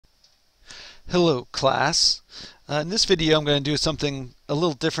Hello class. In this video I'm going to do something a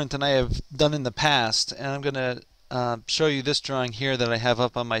little different than I have done in the past, and I'm going to show you this drawing here that I have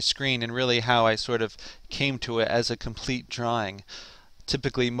up on my screen and really how I sort of came to it as a complete drawing.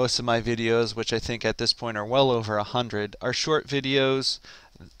 Typically most of my videos, which I think at this point are well over 100, are short videos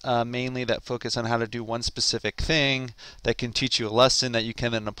mainly that focus on how to do one specific thing that can teach you a lesson that you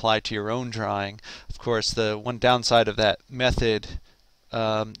can then apply to your own drawing. Of course, the one downside of that method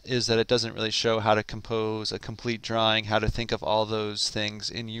is that it doesn't really show how to compose a complete drawing, how to think of all those things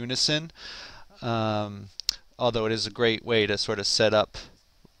in unison, although it is a great way to sort of set up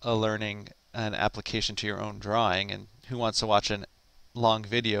a learning and application to your own drawing. And who wants to watch a long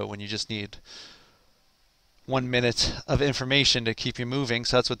video when you just need 1 minute of information to keep you moving?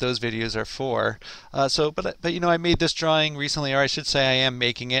 So that's what those videos are for. But you know, I made this drawing recently, or I should say I am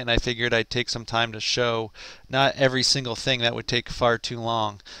making it, and I figured I'd take some time to show not every single thing. That would take far too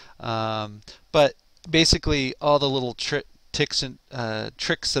long. But basically all the little tricks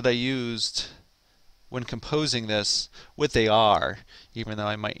that I used when composing this, what they are, even though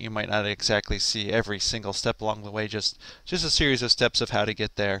you might not exactly see every single step along the way, just a series of steps of how to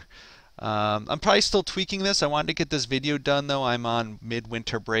get there. I'm probably still tweaking this. I wanted to get this video done though. I'm on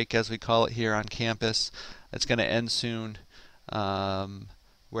midwinter break, as we call it here on campus. It's going to end soon.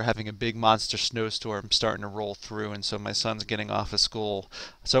 We're having a big monster snowstorm starting to roll through, and so my son's getting off of school.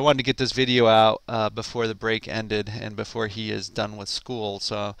 So I wanted to get this video out before the break ended and before he is done with school.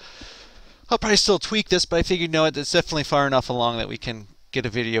 So I'll probably still tweak this, but I figured, no, it's definitely far enough along that we can get a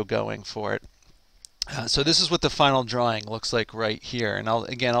video going for it. So this is what the final drawing looks like right here, and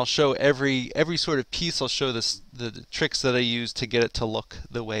I'll show every sort of piece. I'll show the tricks that I use to get it to look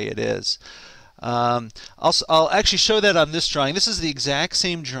the way it is. I'll actually show that on this drawing. This is the exact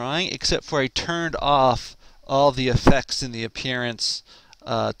same drawing, except for I turned off all the effects in the appearance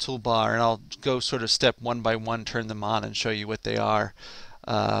toolbar, and I'll go sort of step one by one, turn them on, and show you what they are.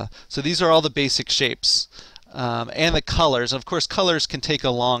 So these are all the basic shapes and the colors. Of course, colors can take a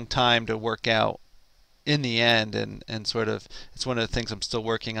long time to work out in the end, and sort of it's one of the things I'm still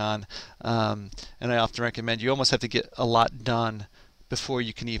working on, and I often recommend you almost have to get a lot done before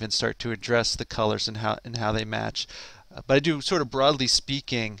you can even start to address the colors and how they match. But I do, sort of broadly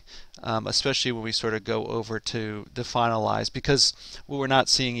speaking, especially when we sort of go over to the finalize, because what we're not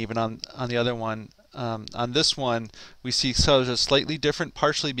seeing even on the other one, on this one we see colors are slightly different,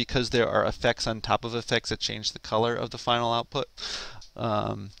 partially because there are effects on top of effects that change the color of the final output.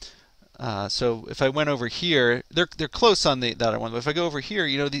 So if I went over here, they're close on the other one, but if I go over here,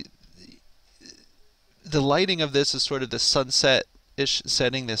 you know, the lighting of this is sort of the sunset-ish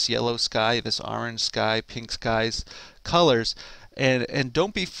setting, this yellow sky, this orange sky, pink skies colors, and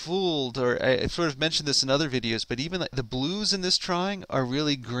don't be fooled, or I've sort of mentioned this in other videos, but even the blues in this drawing are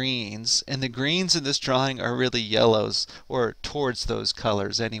really greens, and the greens in this drawing are really yellows, or towards those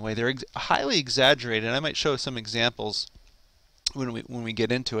colors anyway. They're highly exaggerated. I might show some examples when we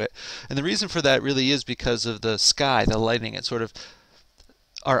get into it, and the reason for that really is because of the sky, the lighting. It sort of,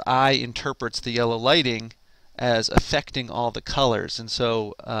 our eye interprets the yellow lighting as affecting all the colors, and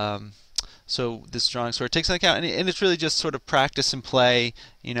so so this drawing sort of takes that account, and it's really just sort of practice and play,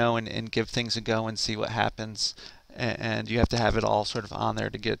 you know, and give things a go and see what happens. And you have to have it all sort of on there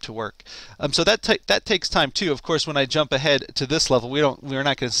to get it to work. So that takes time too. Of course, when I jump ahead to this level, we're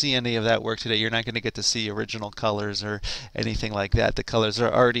not going to see any of that work today. You're not going to get to see original colors or anything like that. The colors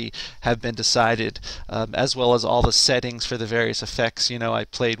are already have been decided, as well as all the settings for the various effects. You know, I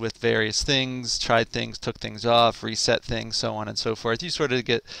played with various things, tried things, took things off, reset things, so on and so forth. You sort of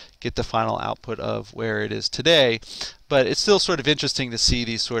get the final output of where it is today. But it's still sort of interesting to see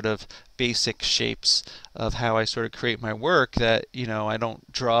these sort of basic shapes of how I sort of create my work, that, you know, I don't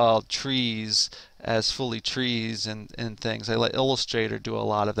draw trees as fully trees and things. I let Illustrator do a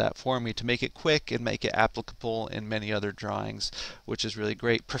lot of that for me to make it quick and make it applicable in many other drawings, which is really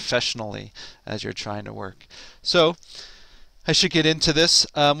great professionally as you're trying to work. So I should get into this.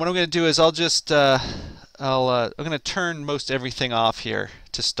 What I'm going to do is I'm going to turn most everything off here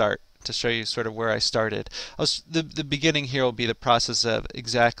to start, to show you sort of where I started. The beginning here will be the process of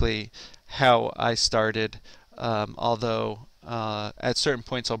exactly how I started, although at certain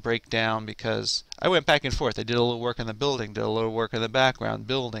points I'll break down because I went back and forth. I did a little work on the building, did a little work on the background,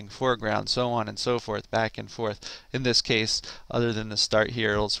 building, foreground, so on and so forth, back and forth. In this case, other than the start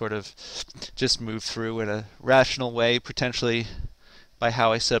here, it'll sort of just move through in a rational way, potentially by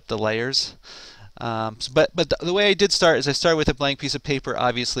how I set up the layers. But the way I did start is I started with a blank piece of paper.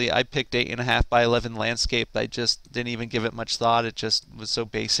 Obviously, I picked 8.5 by 11 landscape. I just didn't even give it much thought. It just was so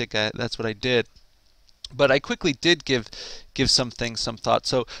basic. That's what I did. But I quickly did give some things some thought.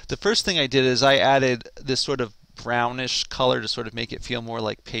 So the first thing I did is I added this sort of brownish color to sort of make it feel more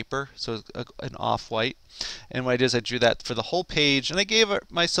like paper, so an off-white. And what I did is I drew that for the whole page, and I gave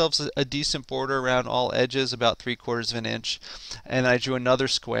myself a decent border around all edges, about 3/4 of an inch. And I drew another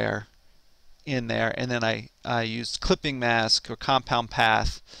square in there, and then I used clipping mask or compound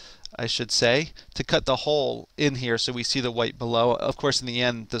path, I should say, to cut the hole in here so we see the white below. Of course, in the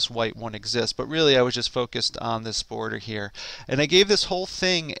end, this white won't exist, but really I was just focused on this border here. And I gave this whole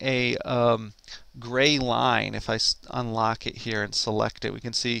thing a gray line. If I unlock it here and select it, we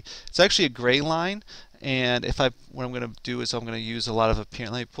can see it's actually a gray line. And what I'm going to do is I'm going to use a lot of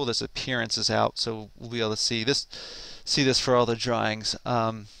appearance. Let me pull this appearances out so we'll be able to see this for all the drawings.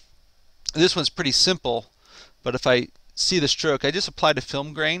 This one's pretty simple, but if I see the stroke, I just applied a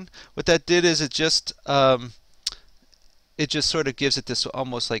film grain. What that did is it just sort of gives it this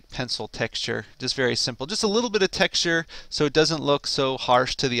almost like pencil texture, just very simple. Just a little bit of texture so it doesn't look so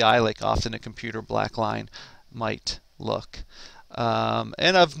harsh to the eye like often a computer black line might look.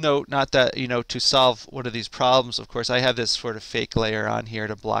 And of note, not that, to solve one of these problems, of course, I have this sort of fake layer on here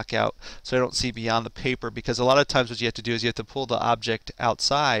to block out so I don't see beyond the paper, because a lot of times what you have to do is you have to pull the object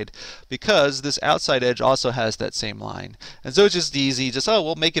outside, because this outside edge also has that same line. And so it's just easy, oh,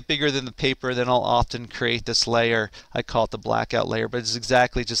 we'll make it bigger than the paper, then I'll often create this layer. I call it the blackout layer, but it's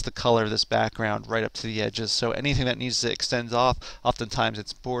exactly just the color of this background right up to the edges. So anything that needs to extend off, oftentimes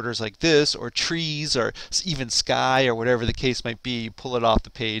it's borders like this, or trees, or even sky, or whatever the case might be. You pull it off the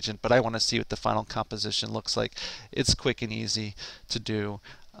page, but I want to see what the final composition looks like. It's quick and easy to do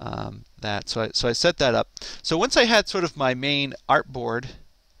that. So I set that up. So once I had sort of my main artboard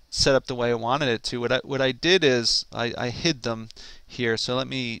set up the way I wanted it to, what I did is I hid them here. So let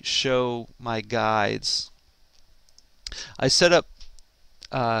me show my guides. I set up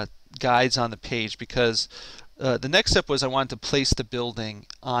guides on the page because the next step was I wanted to place the building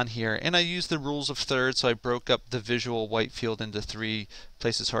on here, and I used the rules of thirds, so I broke up the visual white field into 3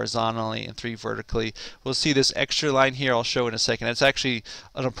 places horizontally and 3 vertically. We'll see this extra line here I'll show in a second. It's actually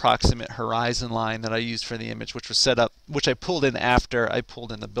an approximate horizon line that I used for the image, which was set up, which I pulled in after I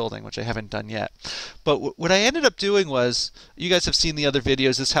pulled in the building, which I haven't done yet. But what I ended up doing was, you guys have seen the other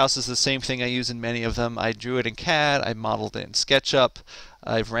videos, this house is the same thing I use in many of them. I drew it in CAD, I modeled it in SketchUp,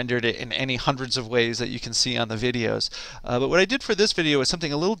 I've rendered it in any hundreds of ways that you can see on the videos. But what I did for this video was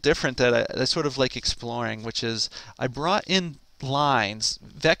something a little different that I sort of like exploring, which is I brought in lines,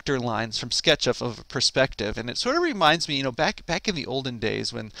 vector lines from SketchUp of perspective, and it sort of reminds me, back in the olden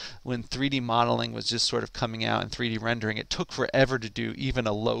days when 3D modeling was just sort of coming out and 3D rendering, it took forever to do even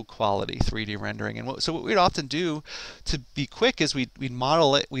a low quality 3D rendering. And so what we'd often do to be quick is we'd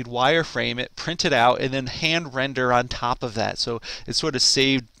model it, we'd wireframe it, print it out, and then hand render on top of that. So it sort of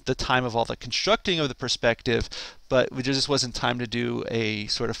saved the time of all the constructing of the perspective, but there just wasn't time to do a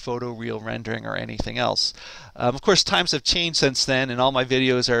sort of photoreal rendering or anything else. Of course, times have changed since then, and all my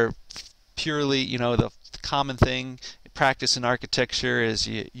videos are purely, the common thing, practice in architecture is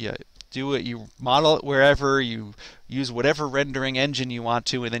you do it, you model it wherever, you use whatever rendering engine you want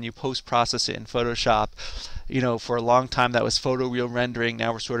to, and then you post-process it in Photoshop. For a long time that was photoreal rendering.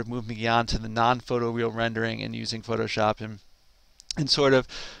 Now we're sort of moving beyond to the non-photoreal rendering and using Photoshop, and I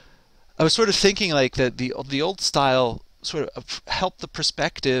was sort of thinking like that the old style sort of helped the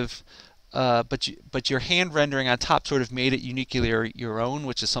perspective, but your hand rendering on top sort of made it uniquely your own,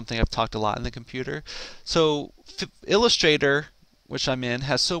 which is something I've talked a lot in the computer. So Illustrator, which I'm in,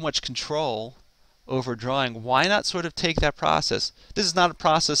 has so much control over drawing. Why not sort of take that process? This is not a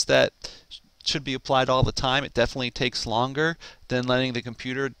process that should be applied all the time. It definitely takes longer than letting the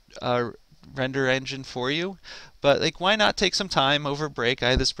computer render engine for you, but why not take some time over a break?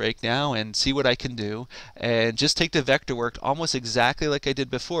 I have this break now, and see what I can do, and just take the vector work almost exactly like I did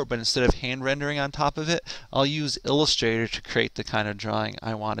before, but instead of hand rendering on top of it, I'll use Illustrator to create the kind of drawing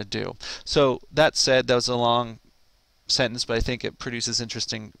I want to do. So that said, that was a long sentence, but I think it produces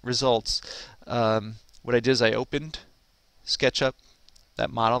interesting results. What I did is I opened SketchUp,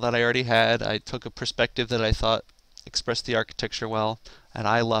 that model that I already had. I took a perspective that I thought expressed the architecture well at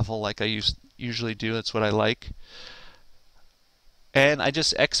eye level, like I usually do. That's what I like. And I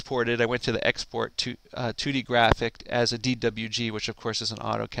just exported. I went to the export to 2D graphic as a DWG, which of course is an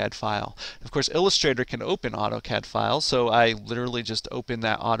AutoCAD file. Of course, Illustrator can open AutoCAD files, so I literally just opened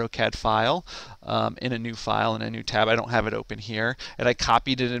that AutoCAD file in a new file in a new tab. I don't have it open here, and I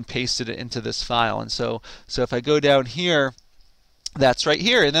copied it and pasted it into this file. And so if I go down here, that's right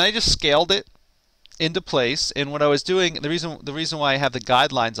here, and then I just scaled it into place. And what I was doing, the reason why I have the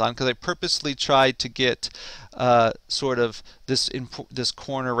guidelines on, because I purposely tried to get sort of this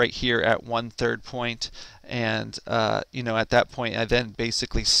corner right here at 1/3 point, and at that point I then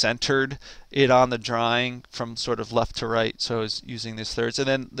basically centered it on the drawing from sort of left to right. So I was using these thirds, and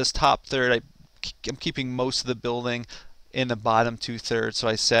then this top third I'm keeping most of the building in the bottom 2/3. So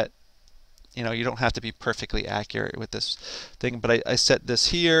I set, you don't have to be perfectly accurate with this thing, but I set this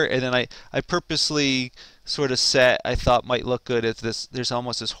here, and then I purposely sort of set, I thought might look good if there's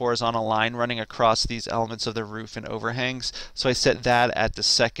almost this horizontal line running across these elements of the roof and overhangs. So I set that at the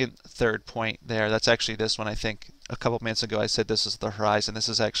second third point there. That's actually this one. I think a couple minutes ago I said this is the horizon. This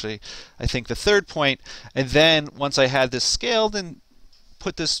is actually, I think, the third point. And then once I had this scaled and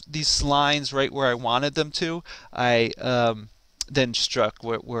put these lines right where I wanted them to, I then struck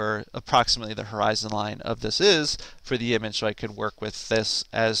where approximately the horizon line of this is for the image, so I could work with this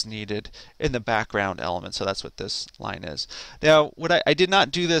as needed in the background element. So that's what this line is. Now, what I did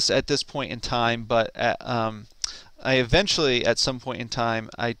not do this at this point in time, but I eventually, at some point in time,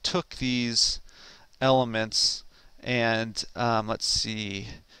 I took these elements and let's see,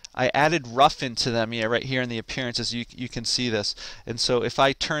 I added rough into them, right here in the appearances. You can see this. And so if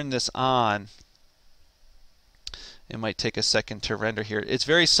I turn this on, it might take a second to render here. It's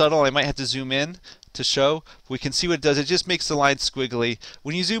very subtle. I might have to zoom in to show. We can see what it does. It just makes the lines squiggly.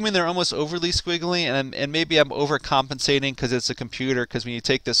 When you zoom in, they're almost overly squiggly, and maybe I'm overcompensating because it's a computer, because when you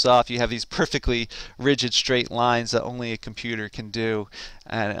take this off, you have these perfectly rigid straight lines that only a computer can do,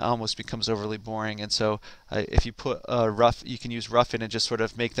 and it almost becomes overly boring. And so if you put rough, you can use rough in and just sort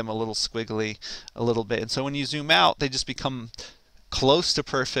of make them a little squiggly a little bit. And so when you zoom out, they just become close to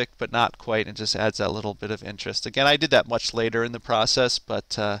perfect, but not quite, and just adds that little bit of interest. Again, I did that much later in the process,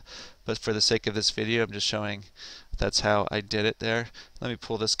 but for the sake of this video, I'm just showing that's how I did it there. Let me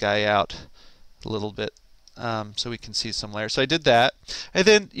pull this guy out a little bit so we can see some layers. So I did that, and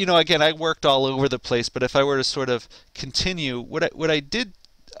then again, I worked all over the place. But if I were to sort of continue, what I did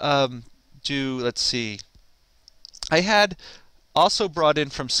do, let's see, I had also brought in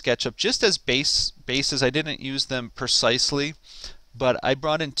from SketchUp just as bases. I didn't use them precisely, but I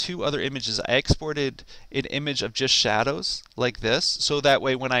brought in two other images. I exported an image of just shadows like this, so that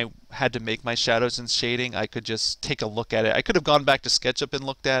way when I had to make my shadows and shading, I could just take a look at it. I could have gone back to SketchUp and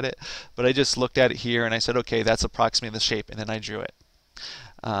looked at it, but I just looked at it here and I said, okay, that's approximately the shape, and then I drew it.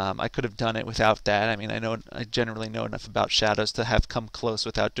 I could have done it without that. I mean, I generally know enough about shadows to have come close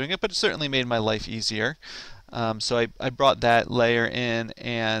without doing it, but it certainly made my life easier. So I brought that layer in,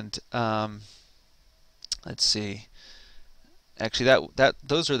 and let's see. Actually,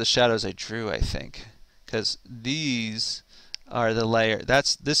 those are the shadows I drew, I think, because these are the layer.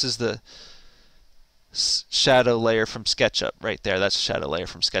 This is the shadow layer from SketchUp right there. That's a shadow layer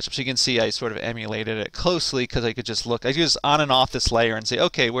from SketchUp. So you can see I sort of emulated it closely because I could just look. I could just on and off this layer and say,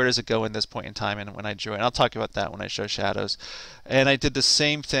 okay, where does it go in this point in time? And when I drew it, and I'll talk about that when I show shadows. And I did the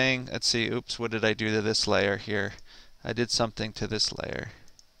same thing. Let's see. Oops, what did I do to this layer here? I did something to this layer.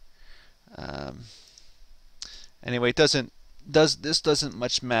 Anyway, this doesn't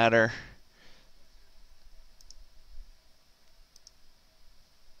much matter.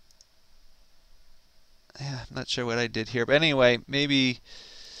 Yeah, I'm not sure what I did here, but anyway, maybe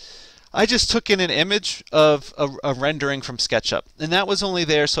I just took in an image of a rendering from SketchUp, and that was only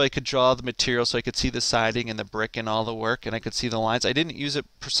there so I could draw the material, so I could see the siding and the brick and all the work, and I could see the lines. I didn't use it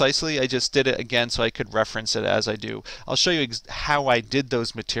precisely. I just did it again so I could reference it as I do. I'll show you how I did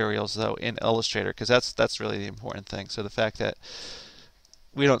those materials though in Illustrator, because that's really the important thing. So the fact that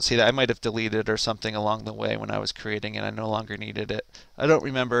we don't see that, I might have deleted or something along the way when I was creating it. I no longer needed it. I don't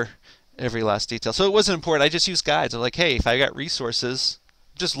remember every last detail, so it wasn't important. I just used guides. I'm like, hey, if I got resources,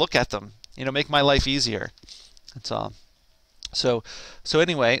 just look at them. Make my life easier. That's all. So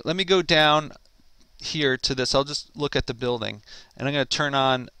anyway, let me go down here to this. I'll just look at the building, and I'm going to turn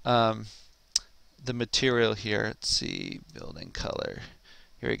on the material here. Let's see, building color.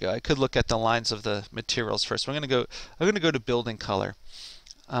 Here we go. I could look at the lines of the materials first. So I'm going to go to building color.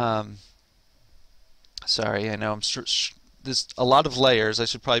 Sorry, I know there's a lot of layers. I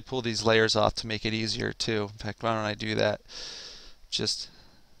should probably pull these layers off to make it easier too. In fact, why don't I do that? Just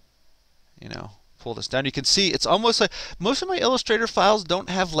pull this down. You can see it's almost like most of my Illustrator files don't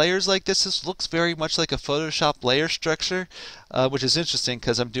have layers like this. This looks very much like a Photoshop layer structure, which is interesting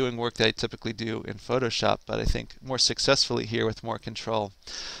because I'm doing work that I typically do in Photoshop, but I think more successfully here with more control.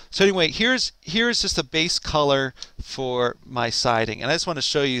 So anyway, here's just a base color for my siding, and I just want to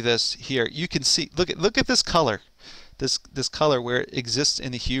show you this here. You can see, look at this color. This color where it exists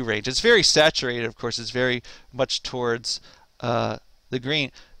in the hue range. It's very saturated, of course. It's very much towards the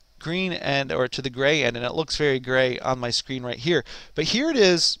green. green end or to the gray end, and it looks very gray on my screen right here. But here it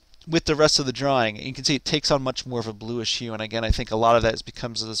is with the rest of the drawing. You can see it takes on much more of a bluish hue, and again, I think a lot of that is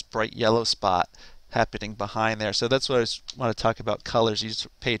becomes this bright yellow spot happening behind there. So that's what I want to talk about colors. You just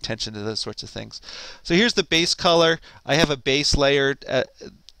pay attention to those sorts of things. So here's the base color. I have a base layer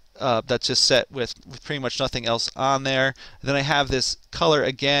that's just set with pretty much nothing else on there. Then I have this color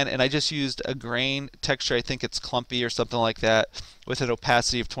again, and I just used a grain texture. I think it's clumpy or something like that, with an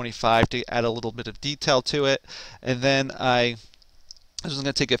opacity of 25 to add a little bit of detail to it. And then this is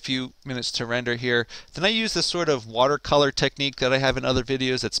going to take a few minutes to render here. Then I use this sort of watercolor technique that I have in other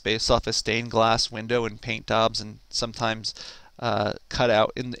videos that's based off a stained glass window and paint daubs, and sometimes cut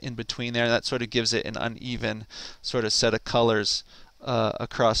out in between there. That sort of gives it an uneven sort of set of colors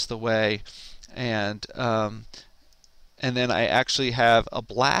across the way. And then I actually have a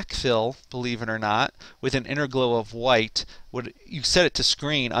black fill, believe it or not, with an inner glow of white. When you set it to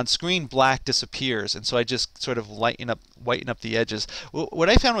screen, on screen black disappears, and so I just sort of whiten up the edges. What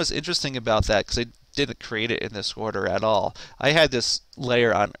I found was interesting about that, because I didn't create it in this order at all, I had this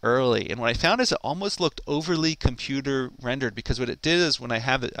layer on early, and what I found is it almost looked overly computer rendered, because what it did is when I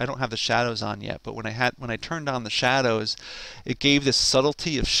have it, I don't have the shadows on yet, but when I turned on the shadows, it gave this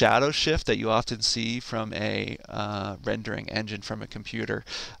subtlety of shadow shift that you often see from a rendering engine from a computer.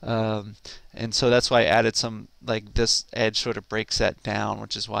 And so that's why I added some, like this edge sort of breaks that down,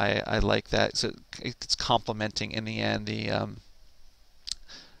 which is why I like that. So it's complementing in the end the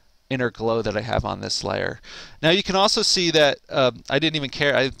inner glow that I have on this layer. Now you can also see that I didn't even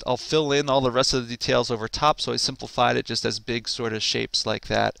care. I'll fill in all the rest of the details over top, so I simplified it just as big sort of shapes like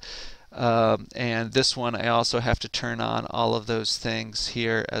that. And this one I also have to turn on all of those things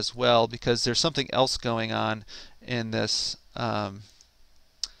here as well, because there's something else going on in this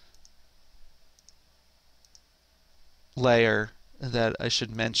layer that I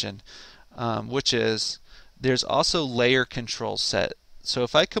should mention, which is there's also layer control set. So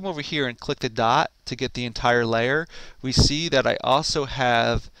if I come over here and click the dot to get the entire layer, we see that I also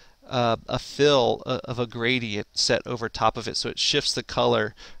have a fill of a gradient set over top of it, so it shifts the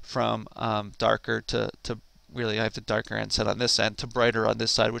color from darker to really, I have the darker end set on this end to brighter on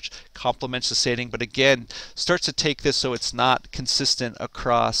this side, which complements the shading, but again starts to take this so it's not consistent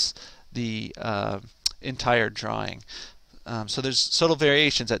across the entire drawing. So there's subtle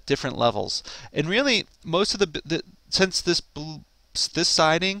variations at different levels, and really most of since this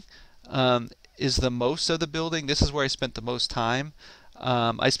siding is the most of the building, this is where I spent the most time.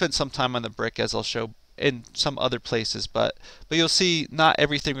 I spent some time on the brick, as I'll show, in some other places, but you'll see not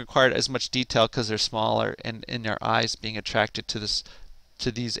everything required as much detail because they're smaller, and in your eyes being attracted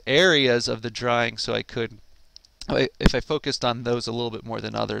to these areas of the drawing. So I could, if I focused on those a little bit more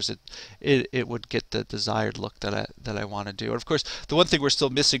than others, it would get the desired look that I want to do. And of course, the one thing we're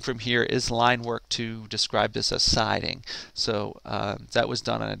still missing from here is line work to describe this as siding. So that was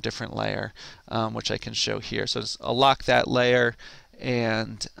done on a different layer, which I can show here. So I'll lock that layer,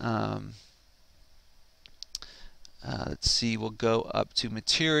 and let's see, we'll go up to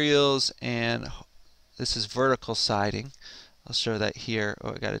materials, and this is vertical siding. I'll show that here.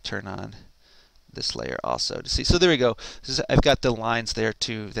 Oh, I got to turn on this layer also to see. So there we go. I've got the lines there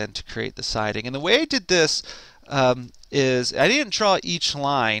to create the siding. And the way I did this is I didn't draw each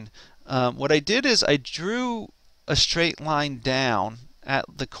line. What I did is I drew a straight line down at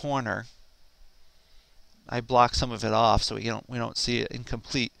the corner. I blocked some of it off so we don't see it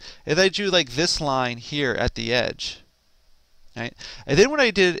incomplete. And I drew like this line here at the edge. Right? And then what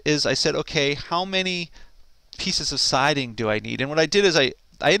I did is I said, okay, how many pieces of siding do I need? And what I did is I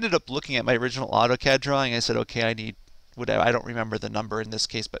ended up looking at my original AutoCAD drawing. I said, okay, I need whatever, I don't remember the number in this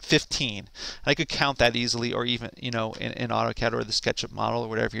case, but 15. And I could count that easily, or even, in AutoCAD or the SketchUp model or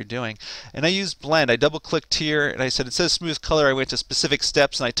whatever you're doing. And I used blend. I double clicked here and I said, it says smooth color. I went to specific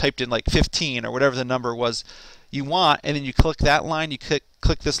steps and I typed in like 15 or whatever the number was you want, and then you click that line, you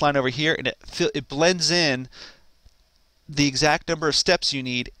click this line over here, and it blends in the exact number of steps you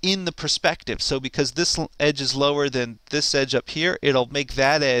need in the perspective. So because this edge is lower than this edge up here, it'll make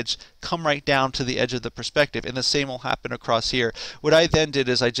that edge come right down to the edge of the perspective, and the same will happen across here. What I then did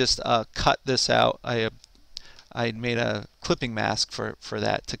is I just cut this out. I made a clipping mask for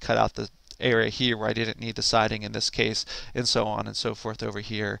that to cut out the area here where I didn't need the siding in this case, and so on and so forth over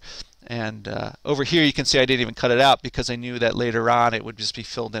here. And over here you can see I didn't even cut it out because I knew that later on it would just be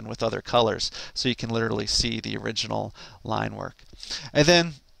filled in with other colors, so you can literally see the original line work. And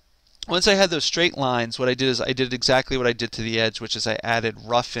then once I had those straight lines, what I did is I did exactly what I did to the edge, which is I added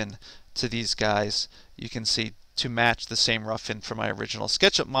roughen to these guys. You can see to match the same roughen from my original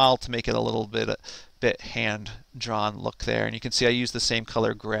SketchUp model to make it a little bit bit hand-drawn look there. And you can see I use the same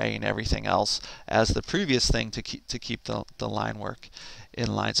color gray and everything else as the previous thing to keep the line work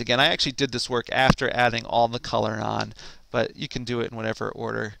in lines. Again, I actually did this work after adding all the color on, but you can do it in whatever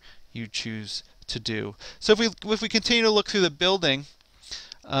order you choose to do. So if we continue to look through the building,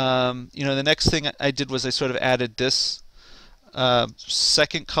 the next thing I did was I sort of added this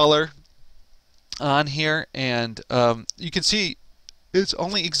second color on here, and you can see it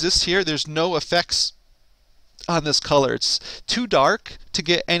only exists here. There's no effects on this color. It's too dark to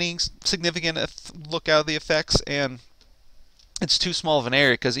get any significant look out of the effects, and it's too small of an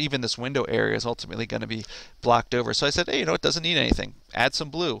area because even this window area is ultimately going to be blocked over. So I said, hey, it doesn't need anything. Add some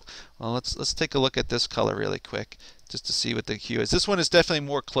blue. Well, let's take a look at this color really quick just to see what the hue is. This one is definitely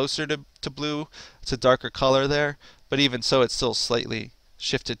more closer to blue. It's a darker color there, but even so, it's still slightly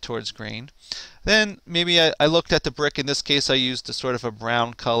shifted towards green. Then maybe I looked at the brick. In this case, I used a sort of a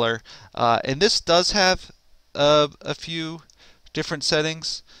brown color, and this does have a few different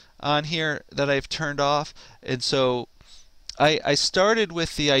settings on here that I've turned off. And so I started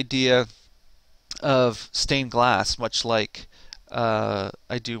with the idea of stained glass, much like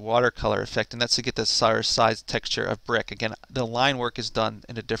I do watercolor effect, and that's to get the size texture of brick. Again, the line work is done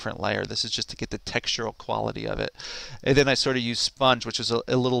in a different layer. This is just to get the textural quality of it. And then I sort of use sponge, which is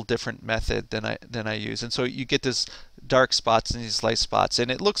a little different method than I use. And so you get this dark spots and these light spots,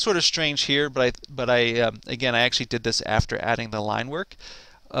 and it looks sort of strange here, but again, I actually did this after adding the line work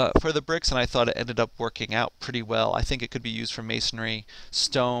for the bricks, and I thought it ended up working out pretty well. I think it could be used for masonry,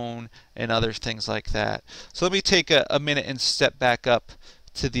 stone, and other things like that. So let me take a minute and step back up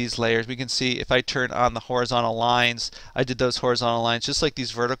to these layers. We can see if I turn on the horizontal lines, I did those horizontal lines just like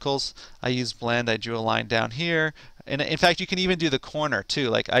these verticals. I used blend. I drew a line down here, and in fact you can even do the corner too.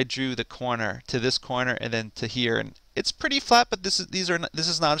 Like I drew the corner to this corner and then to here, and it's pretty flat, but this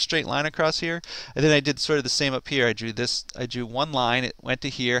is not a straight line across here. And then I did sort of the same up here. I drew one line, it went to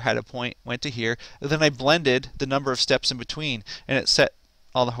here, had a point, went to here, and then I blended the number of steps in between, and it set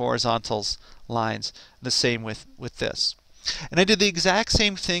all the horizontals lines. The same with this. And I did the exact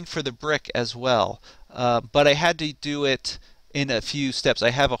same thing for the brick as well, but I had to do it in a few steps.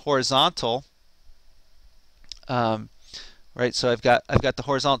 I have a horizontal, right? So I've got the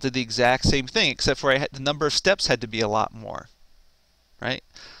horizontal, did the exact same thing, except for the number of steps had to be a lot more, right?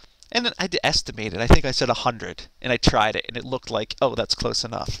 And then I had to estimate it. I think I said 100, and I tried it, and it looked like, oh, that's close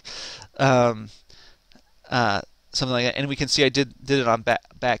enough. Something like that. And we can see I did it on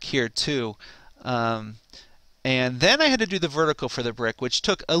back here too. And then I had to do the vertical for the brick, which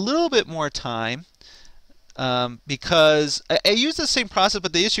took a little bit more time because I used the same process,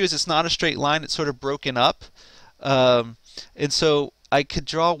 but the issue is it's not a straight line. It's sort of broken up. And so I could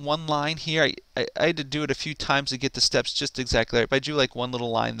draw one line here. I had to do it a few times to get the steps just exactly right. But I drew like one little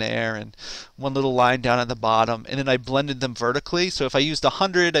line there and one little line down at the bottom, and then I blended them vertically. So if I used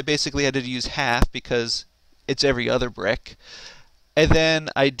 100, I basically had to use half because it's every other brick. And then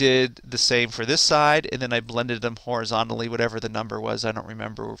I did the same for this side, and then I blended them horizontally, whatever the number was. I don't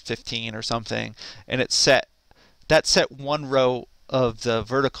remember, 15 or something. And that set one row of the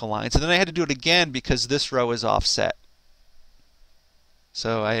vertical lines. And then I had to do it again because this row is offset.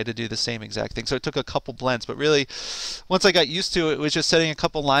 So I had to do the same exact thing. So it took a couple blends, but really, once I got used to it, it was just setting a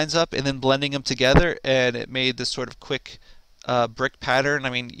couple lines up and then blending them together, and it made this sort of quick brick pattern. I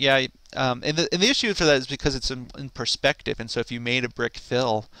mean, yeah, and the issue for that is because it's in perspective, and so if you made a brick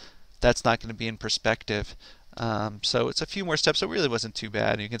fill, that's not going to be in perspective. So it's a few more steps. So it really wasn't too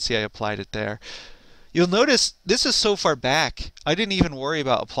bad. You can see I applied it there. You'll notice this is so far back, I didn't even worry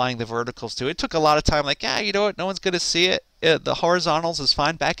about applying the verticals to it. It took a lot of time, like, yeah, you know what, no one's going to see it. The horizontals is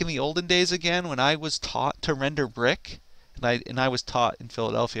fine. Back in the olden days again, when I was taught to render brick, and I was taught in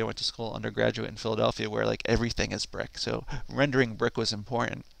Philadelphia, I went to school undergraduate in Philadelphia where like everything is brick, so rendering brick was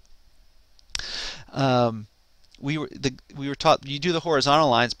important. We were taught you do the horizontal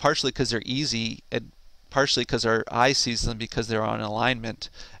lines partially because they're easy and partially because our eye sees them because they're on alignment,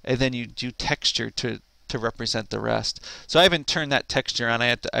 and then you do texture to represent the rest. So I haven't turned that texture on.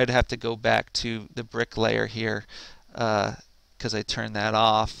 I'd have to go back to the brick layer here because I turned that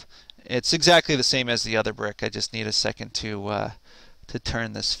off. It's exactly the same as the other brick. I just need a second to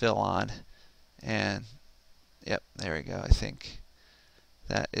turn this fill on, and yep, there we go. I think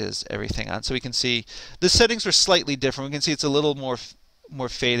that is everything on. So we can see the settings are slightly different. We can see it's a little more more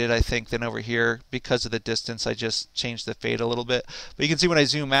faded, I think, than over here. Because of the distance, I just changed the fade a little bit. But you can see when I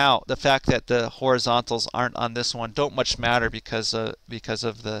zoom out, the fact that the horizontals aren't on this one don't much matter because of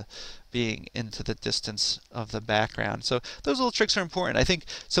the being into the distance of the background. So those little tricks are important. I think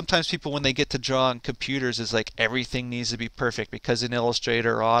sometimes people, when they get to draw on computers, is like everything needs to be perfect, because in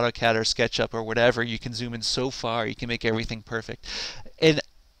Illustrator or AutoCAD or SketchUp or whatever, you can zoom in so far, you can make everything perfect. And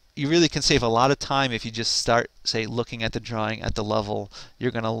you really can save a lot of time if you just start, say, looking at the drawing at the level you're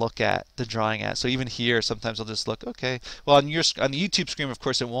going to look at the drawing at. So even here, sometimes I'll just look, okay, well, on the YouTube screen, of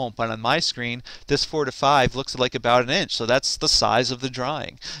course, it won't, but on my screen, this 4 to 5 looks like about an inch. So that's the size of the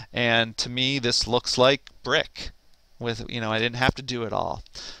drawing. And to me, this looks like brick. With, I didn't have to do it all.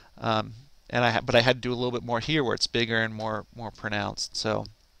 But I had to do a little bit more here where it's bigger and more pronounced. So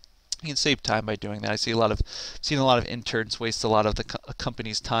you can save time by doing that. I've seen a lot of interns waste a lot of the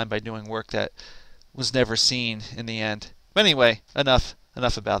company's time by doing work that was never seen in the end. But anyway, enough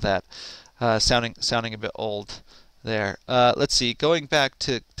about that. Sounding a bit old there. Let's see. Going back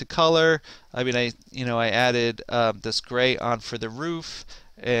to color. I mean, I added this gray on for the roof,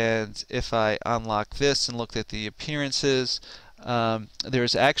 and if I unlock this and looked at the appearances,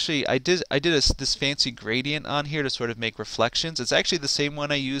 there's actually, I did this fancy gradient on here to sort of make reflections. It's actually the same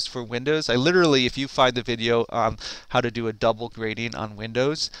one I used for Windows. I literally, if you find the video on how to do a double gradient on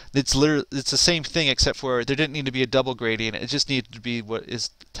Windows, it's the same thing, except for there didn't need to be a double gradient. It just needed to be what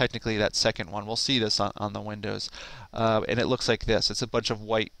is technically that second one. We'll see this on the Windows, and it looks like this. It's a bunch of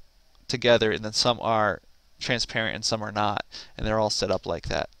white together, and then some are transparent and some are not, and they're all set up like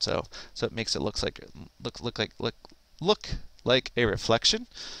that. So it makes it look like a reflection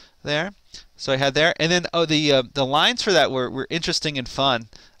there. So I had there, and then the lines for that were interesting and fun.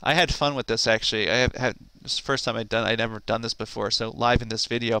 I had fun with this actually. This is the first time I'd never done this before, so live in this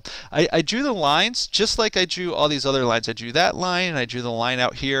video. I drew the lines just like I drew all these other lines. I drew that line, and I drew the line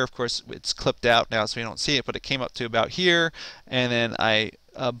out here. Of course, it's clipped out now so we don't see it, but it came up to about here, and then I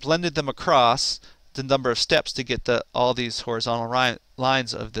blended them across the number of steps to get all these horizontal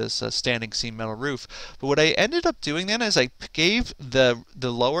lines of this standing seam metal roof. But what I ended up doing then is I gave the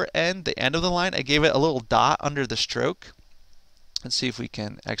lower end, the end of the line, I gave it a little dot under the stroke. Let's see if we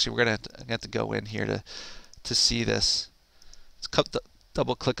can, actually we're going to have to go in here to see this. Let's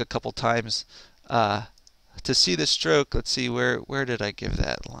double click a couple times to see the stroke. Let's see, where did I give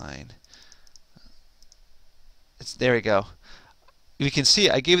that line? There we go. You can see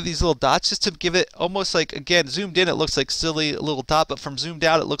I gave it these little dots just to give it almost like, again, zoomed in it looks like silly little dot, but from zoomed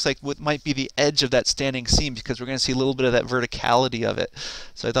out it looks like what might be the edge of that standing seam, because we're going to see a little bit of that verticality of it.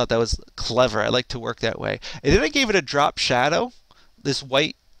 So I thought that was clever. I like to work that way. And then I gave it a drop shadow, this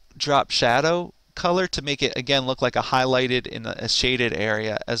white drop shadow color, to make it again look like a highlighted in a shaded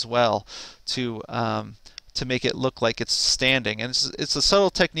area as well, to make it look like it's standing. And it's a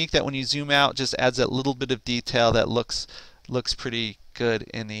subtle technique that when you zoom out just adds that little bit of detail that looks pretty good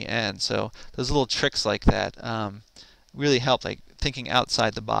in the end. So those little tricks like that really help, like thinking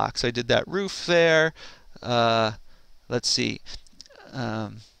outside the box. I did that roof there. Let's see.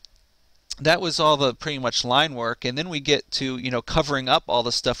 That was all the pretty much line work, and then we get to covering up all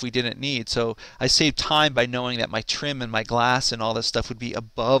the stuff we didn't need. So I saved time by knowing that my trim and my glass and all this stuff would be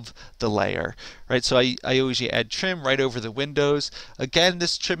above the layer, right? So I always add trim right over the windows. Again,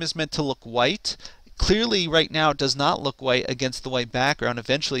 this trim is meant to look white. Clearly right now it does not look white against the white background.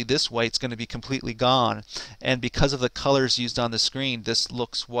 Eventually this white's going to be completely gone, and because of the colors used on the screen, this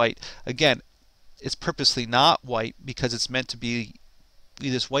looks white. Again, it's purposely not white because it's meant to be,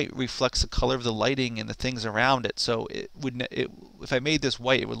 this white reflects the color of the lighting and the things around it. So if I made this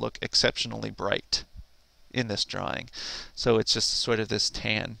white, it would look exceptionally bright in this drawing. So it's just sort of this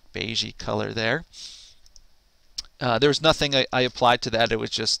tan beigey color there. There was nothing I applied to that. It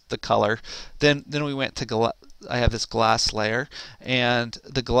was just the color. Then we went to I have this glass layer, and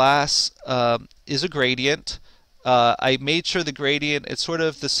the glass is a gradient. I made sure the gradient, it's sort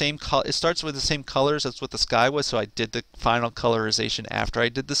of the same color. It starts with the same colors as what the sky was. So I did the final colorization after I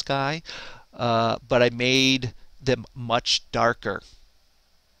did the sky, but I made them much darker.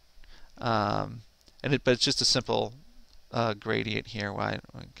 But it's just a simple gradient here. Why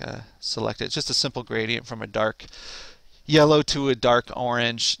I select it? It's just a simple gradient from a dark yellow to a dark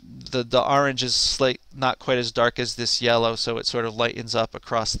orange. The orange is not quite as dark as this yellow, so it sort of lightens up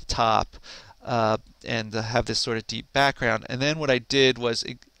across the top, and have this sort of deep background. And then what I did was,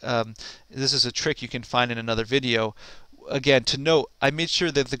 this is a trick you can find in another video. Again, to note, I made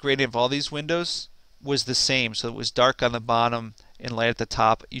sure that the gradient of all these windows was the same. So it was dark on the bottom and light at the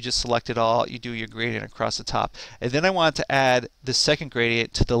top. You just select it all, you do your gradient across the top. And then I want to add the second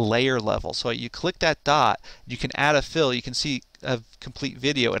gradient to the layer level. So you click that dot, you can add a fill, you can see a complete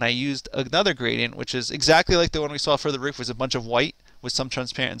video, and I used another gradient which is exactly like the one we saw for the roof, was a bunch of white with some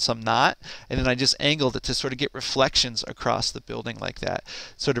transparent and some not, and then I just angled it to sort of get reflections across the building like that.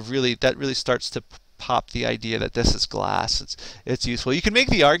 Sort of really, that really starts to pop the idea that this is glass. It's useful. You can make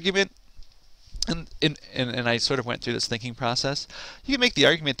the argument, and I sort of went through this thinking process. You can make the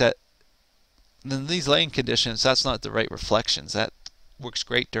argument that in these lighting conditions, that's not the right reflections. That works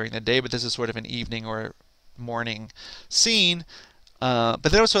great during the day, but this is sort of an evening or morning scene. But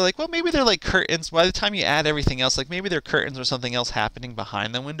then I was sort of like, well, maybe they're like curtains. By the time you add everything else, like maybe they're curtains or something else happening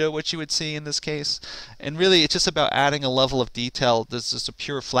behind the window, which you would see in this case. And really, it's just about adding a level of detail. This is a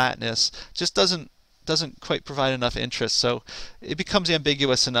pure flatness. Just doesn't quite provide enough interest. So it becomes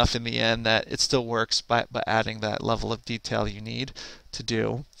ambiguous enough in the end that it still works by adding that level of detail you need to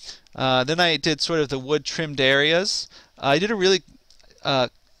do. Then I did sort of the wood trimmed areas. I did a really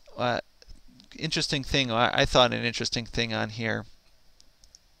interesting thing. I thought an interesting thing on here.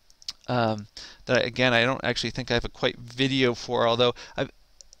 That again, I don't actually think I have a quite video for, although I've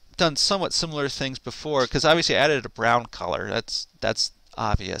done somewhat similar things before, because obviously I added a brown color. That's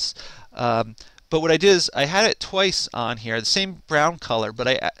obvious. But what I did is I had it twice on here, the same brown color, but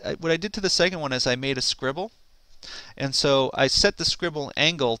what I did to the second one is I made a scribble. And so I set the scribble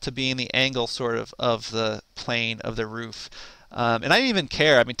angle to be in the angle sort of the plane of the roof. And I didn't even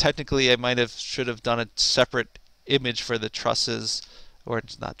care. I mean, technically I should have done a separate image for the trusses, or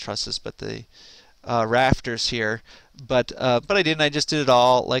it's not trusses, but the rafters here. But I didn't. I just did it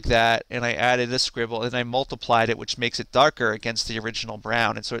all like that, and I added a scribble, and I multiplied it, which makes it darker against the original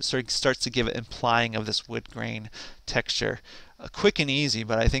brown, and so it sort of starts to give it implying of this wood grain texture. Quick and easy,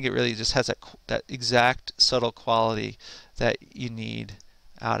 but I think it really just has that exact subtle quality that you need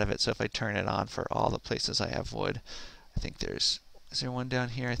out of it. So if I turn it on for all the places I have wood, I think is there one down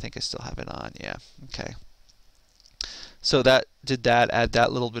here? I think I still have it on. Yeah. Okay. So that did that, add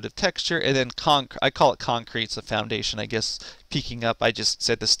that little bit of texture, and then I call it concrete, it's the foundation, I guess. Peeking up, I just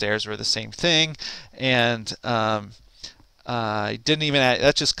said the stairs were the same thing, and I didn't even add,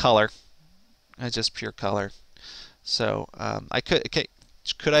 that's just color. That's just pure color. So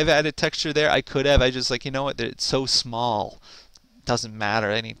could I have added texture there? I could have. I just like, you know what, it's so small, it doesn't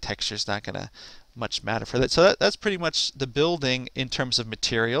matter. Any texture's not going to much matter for that. So that's pretty much the building in terms of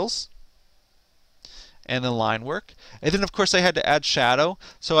materials and the line work. And then of course I had to add shadow.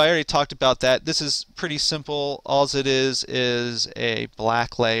 So I already talked about that. This is pretty simple. All it is a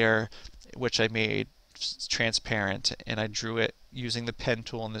black layer which I made transparent, and I drew it using the pen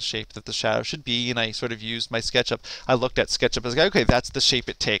tool in the shape that the shadow should be, and I sort of used my SketchUp. I looked at SketchUp, I was like, okay, that's the shape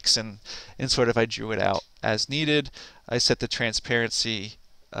it takes, and sort of I drew it out as needed. I set the transparency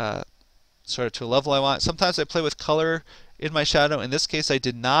sort of to a level I want. Sometimes I play with color in my shadow. In this case I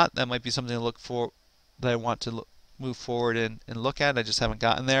did not. That might be something to look for, that I want to move forward and look at. I just haven't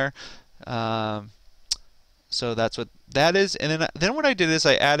gotten there. So that's what that is. And then what I did is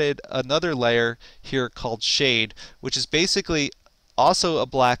I added another layer here called shade, which is basically also a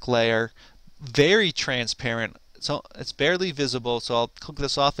black layer, very transparent. So it's barely visible. So I'll click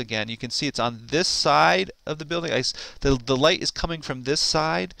this off again. You can see it's on this side of the building. The light is coming from this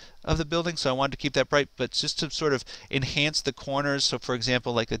side of the building, so I wanted to keep that bright, but just to sort of enhance the corners. So for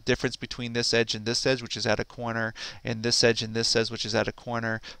example, like the difference between this edge and this edge, which is at a corner, and this edge and this edge, which is at a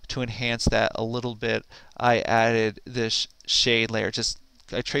corner, to enhance that a little bit, I added this shade layer.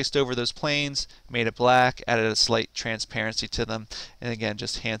 I traced over those planes, made it black, added a slight transparency to them, and again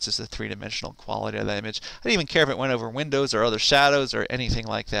just enhances the three-dimensional quality of that image. I didn't even care if it went over windows or other shadows or anything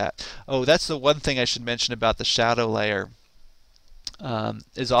like that. Oh, that's the one thing I should mention about the shadow layer.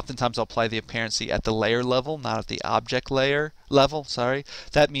 Is oftentimes I'll apply the apparency at the layer level, not at the object layer level. Sorry.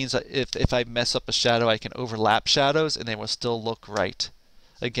 That means that if I mess up a shadow, I can overlap shadows and they will still look right.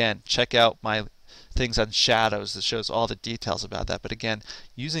 Again, check out my things on shadows that shows all the details about that. But again,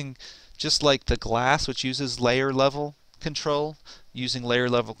 using just like the glass, which uses layer level control, using layer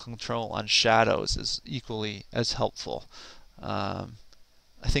level control on shadows is equally as helpful. I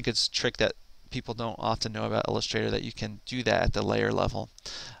think it's a trick that people don't often know about Illustrator, that you can do that at the layer level.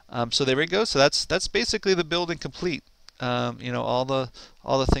 So there we go. So that's basically the building complete. You know, all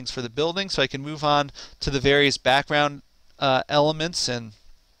the things for the building. So I can move on to the various background elements, and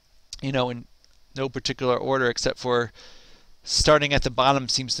you know, in no particular order except for starting at the bottom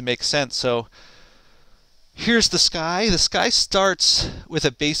seems to make sense. So here's the sky. The sky starts with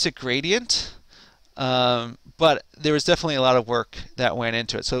a basic gradient, but but there was definitely a lot of work that went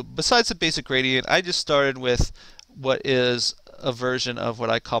into it. So besides the basic gradient, I just started with what is a version of what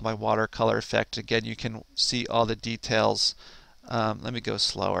I call my watercolor effect. Again, you can see all the details. Let me go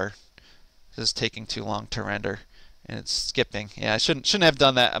slower. This is taking too long to render, and it's skipping. Yeah, I shouldn't have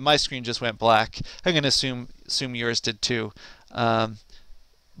done that. My screen just went black. I'm going to assume yours did too.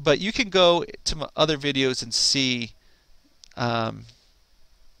 But you can go to my other videos and see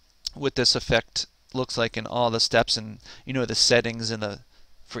what this effect looks like in all the steps, and the settings and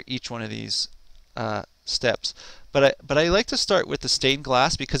for each one of these steps. But I like to start with the stained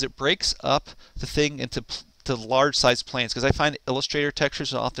glass because it breaks up the thing into large size planes, because I find Illustrator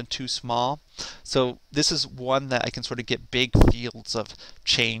textures are often too small. So this is one that I can sort of get big fields of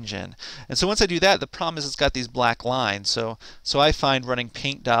change in. And so once I do that, the problem is it's got these black lines. So I find running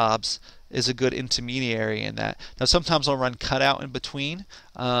paint daubs is a good intermediary in that. Now sometimes I'll run cutout in between.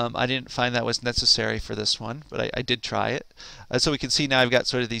 I didn't find that was necessary for this one, but I did try it. So we can see now I've got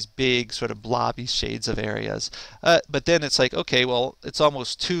sort of these big sort of blobby shades of areas. But then it's like, okay, well, it's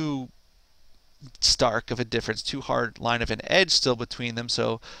almost too stark of a difference, too hard line of an edge still between them.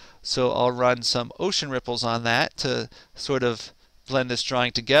 So I'll run some ocean ripples on that to sort of blend this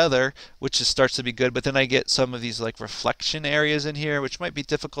drawing together, which just starts to be good. But then I get some of these like reflection areas in here, which might be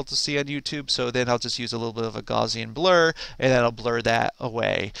difficult to see on YouTube. So then I'll just use a little bit of a Gaussian blur, and then I'll blur that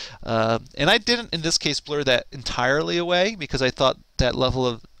away. And I didn't, in this case, blur that entirely away because I thought that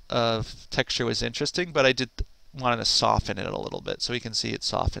level of texture was interesting, but I did wanted to soften it a little bit, so we can see it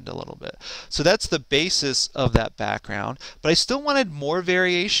softened a little bit. So that's the basis of that background, but I still wanted more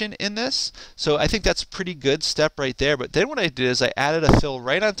variation in this, so I think that's a pretty good step right there. But then what I did is I added a fill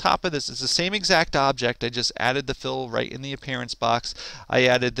right on top of this. It's the same exact object, I just added the fill right in the appearance box. I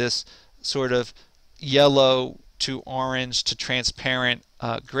added this sort of yellow to orange to transparent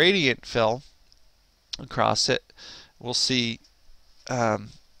gradient fill across it. We'll see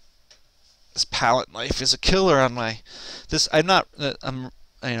this palette knife is a killer on this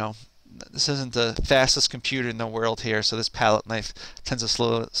isn't the fastest computer in the world here, so this palette knife tends to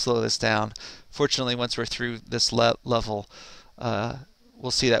slow this down. Fortunately, once we're through this level, we'll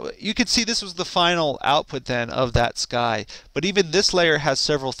see that. You can see this was the final output then of that sky, but even this layer has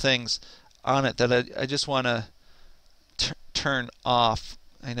several things on it that I just want to turn off.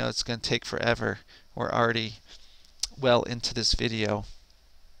 I know it's going to take forever. We're already well into this video.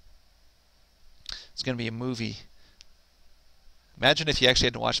 It's going to be a movie. Imagine if you actually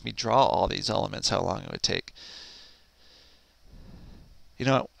had to watch me draw all these elements, how long it would take.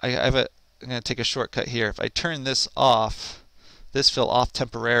 I'm going to take a shortcut here. If I turn this off, this fill off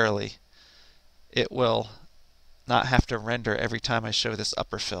temporarily, it will not have to render every time I show this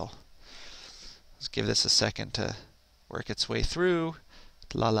upper fill. Let's give this a second to work its way through.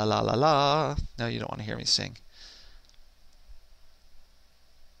 La la la la la. No, you don't want to hear me sing.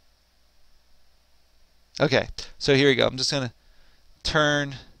 Okay, so here we go. I'm just going to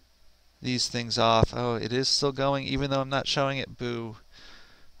turn these things off. Oh, it is still going even though I'm not showing it. Boo.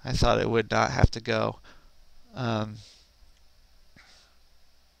 I thought it would not have to go. Well,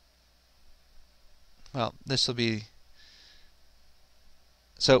 this will be...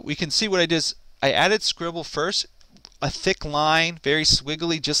 So we can see what I did is I added scribble first, a thick line, very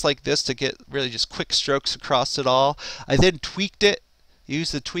swiggly, just like this, to get really just quick strokes across it all. I then tweaked it.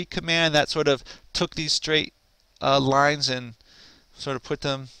 Use the tweak command that sort of took these straight lines and sort of put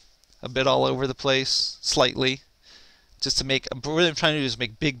them a bit all over the place, slightly, just to make. What I'm trying to do is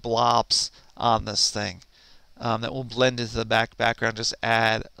make big blobs on this thing that will blend into the background. Just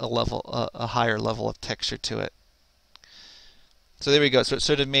add a higher level of texture to it. So there we go. So it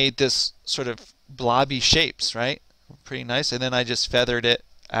sort of made this sort of blobby shapes, right? Pretty nice. And then I just feathered it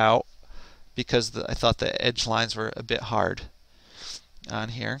out because I thought the edge lines were a bit hard on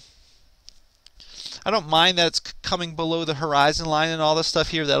here. I don't mind that it's coming below the horizon line and all this stuff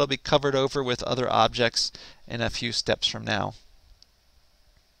here. That'll be covered over with other objects in a few steps from now.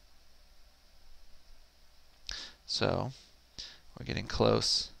 So we're getting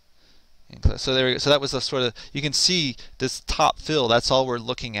close. So there we go. So that was the sort of, you can see this top fill. That's all we're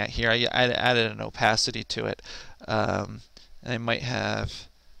looking at here. I added an opacity to it, and I might have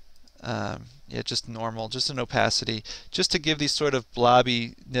yeah, just normal, just an opacity, just to give these sort of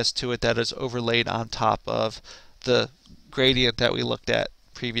blobbiness to it that is overlaid on top of the gradient that we looked at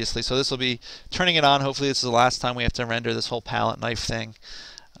previously. So this will be turning it on. Hopefully this is the last time we have to render this whole palette knife thing.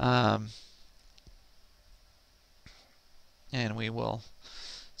 And we will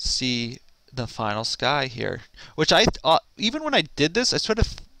see the final sky here, which even when I did this, I sort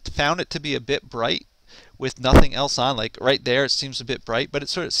of found it to be a bit bright, with nothing else on. Like right there, it seems a bit bright, but it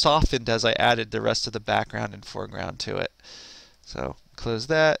sort of softened as I added the rest of the background and foreground to it. So close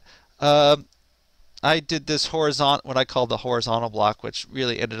that. I did this horizontal, what I call the horizontal block, which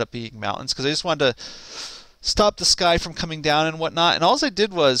really ended up being mountains, because I just wanted to stop the sky from coming down and whatnot. And all I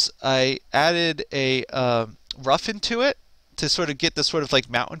did was I added a roughen to it to sort of get the sort of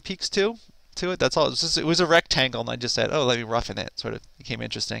like mountain peaks to it. That's all. It was a rectangle, and I just said, oh, let me roughen it. Sort of became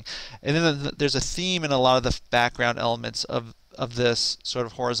interesting. And then there's a theme in a lot of the background elements of this sort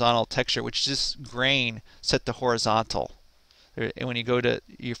of horizontal texture, which is just grain set to horizontal. And when you go to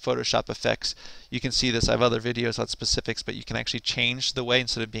your Photoshop effects, you can see this. I have other videos on specifics, but you can actually change the way,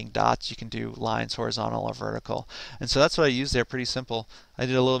 instead of being dots, you can do lines horizontal or vertical. And so that's what I used there, pretty simple. I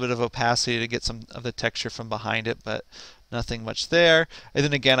did a little bit of opacity to get some of the texture from behind it, but nothing much there. And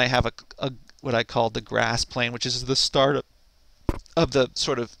then again, I have a what I call the grass plane, which is the start of the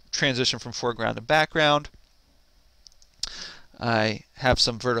sort of transition from foreground to background. I have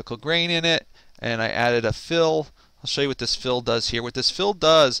some vertical grain in it, and I added a fill. I'll show you what this fill does here. What this fill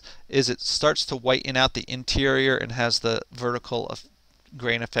does is it starts to whiten out the interior and has the vertical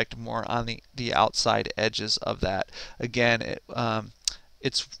grain effect more on the outside edges of that. Again,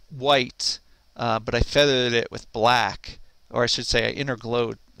 it's white, but I feathered it with black, or I should say I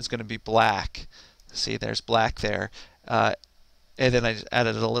interglowed is going to be black. See, there's black there. And then I just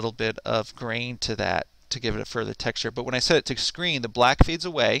added a little bit of grain to that to give it a further texture. But when I set it to screen, the black fades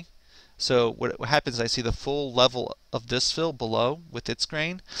away. So what happens, I see the full level of this fill below with its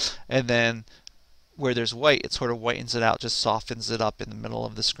grain, and then where there's white, it sort of whitens it out, just softens it up in the middle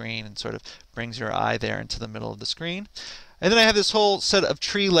of the screen and sort of brings your eye there into the middle of the screen. And then I have this whole set of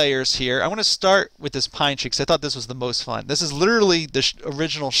tree layers here. I want to start with this pine tree because I thought this was the most fun. This is literally the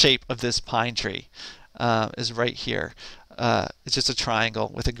original shape of this pine tree, is right here. It's just a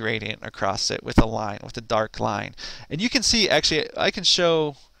triangle with a gradient across it, with a line, with a dark line. And you can see, actually, I can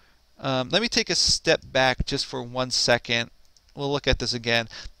show. Let me take a step back just for 1 second. We'll look at this again.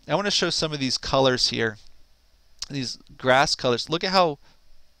 I want to show some of these colors here, these grass colors. Look at how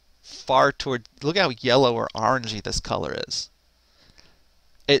look how yellow or orangey this color is.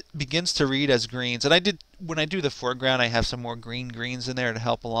 It begins to read as greens, and when I do the foreground, I have some more greens in there to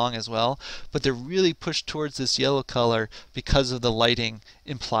help along as well, but they're really pushed towards this yellow color because of the lighting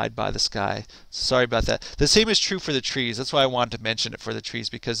implied by the sky. Sorry about that. The same is true for the trees. That's why I wanted to mention it for the trees,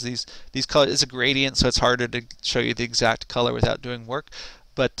 because these colors, it's a gradient, so it's harder to show you the exact color without doing work.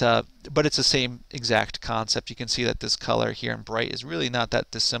 But it's the same exact concept. You can see that this color here in bright is really not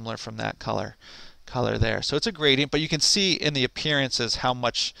that dissimilar from that color there. So it's a gradient, but you can see in the appearances how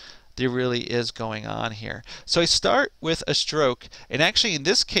much there really is going on here. So I start with a stroke, and actually in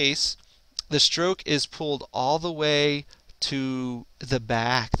this case, the stroke is pulled all the way to the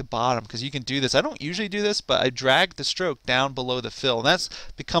back, the bottom, because you can do this. I don't usually do this, but I drag the stroke down below the fill, and that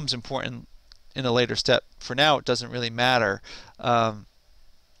becomes important in a later step. For now, it doesn't really matter.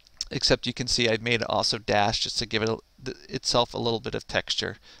 Except you can see I've made it also dash just to give it itself a little bit of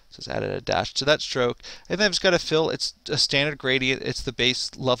texture. So just added a dash to that stroke. And then I've just got a fill. It's a standard gradient. It's the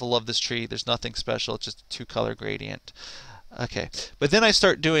base level of this tree. There's nothing special. It's just a two-color gradient. Okay, but then I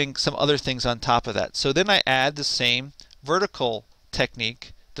start doing some other things on top of that. So then I add the same vertical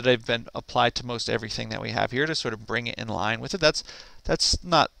technique that I've been applied to most everything that we have here to sort of bring it in line with it. That's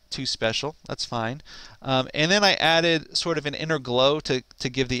not too special. That's fine. And then I added sort of an inner glow to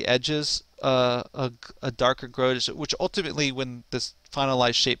give the edges a darker glow, which ultimately, when this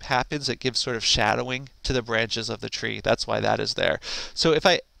finalized shape happens, it gives sort of shadowing to the branches of the tree. That's why that is there. So if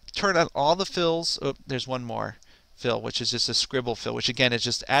I turn on all the fills, oh, there's one more fill, which is just a scribble fill, which again is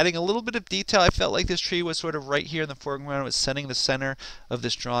just adding a little bit of detail. I felt like this tree was sort of right here in the foreground. It was setting the center of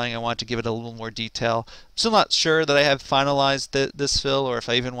this drawing. I wanted to give it a little more detail. I'm still not sure that I have finalized this fill, or if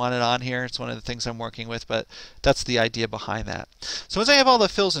I even want it on here. It's one of the things I'm working with, but that's the idea behind that. So once I have all the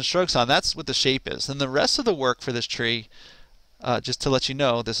fills and strokes on, that's what the shape is. Then the rest of the work for this tree, just to let you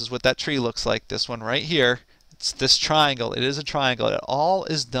know, this is what that tree looks like. This one right here. It's this triangle. It is a triangle. It all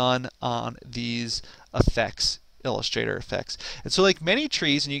is done on these effects, Illustrator effects. And so, like many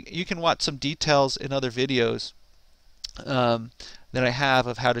trees, and you can watch some details in other videos that I have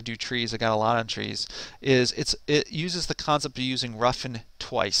of how to do trees. I got a lot on trees. It uses the concept of using roughen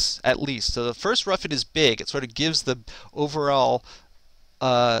twice at least. So the first roughen is big. It sort of gives the overall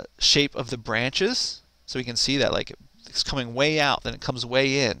shape of the branches, so we can see that like it's coming way out, then it comes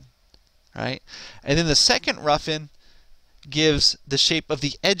way in, right? And then the second roughen gives the shape of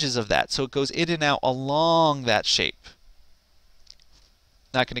the edges of that, so it goes in and out along that shape.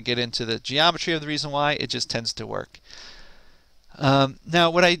 Not going to get into the geometry of the reason why, it just tends to work.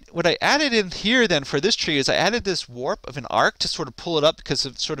 Now what I added in here then for this tree is I added this warp of an arc to sort of pull it up because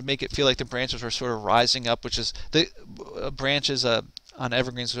to sort of make it feel like the branches were sort of rising up, which is the branches on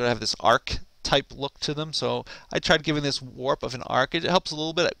evergreens sort of have this arc type look to them. So I tried giving this warp of an arc. It helps a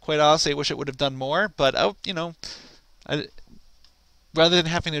little bit. Quite honestly, I wish it would have done more, but I, rather than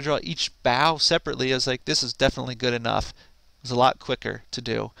having to draw each bough separately, I was like, this is definitely good enough. It was a lot quicker to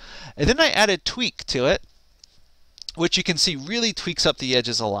do. And then I added tweak to it, which you can see really tweaks up the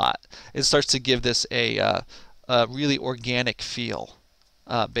edges a lot. It starts to give this a really organic feel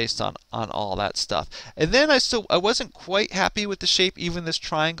based on all that stuff. And then I wasn't quite happy with the shape, even this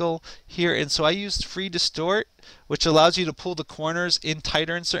triangle here, and so I used free distort, which allows you to pull the corners in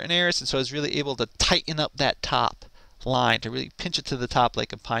tighter in certain areas, and so I was really able to tighten up that top line to really pinch it to the top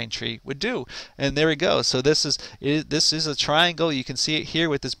like a pine tree would do. And there we go. So this is a triangle. You can see it here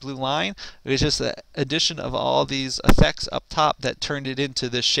with this blue line. It was just the addition of all these effects up top that turned it into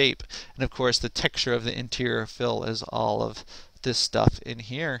this shape. And of course the texture of the interior fill is all of this stuff in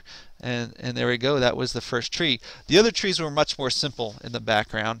here. And there we go. That was the first tree. The other trees were much more simple in the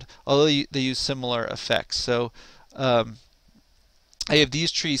background, although they use similar effects. So I have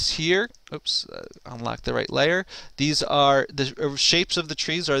these trees here. Oops, unlock the right layer. These are the shapes of the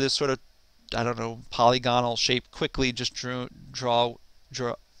trees are this sort of, I don't know, polygonal shape. Quickly just drew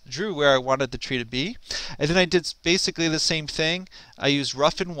where I wanted the tree to be. And then I did basically the same thing. I used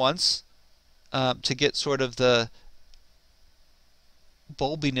roughen once to get sort of the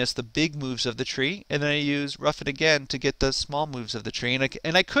bulbiness, the big moves of the tree, and then I used roughen again to get the small moves of the tree.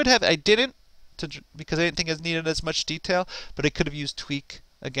 And I could have, I didn't, because I didn't think it needed as much detail, but I could have used tweak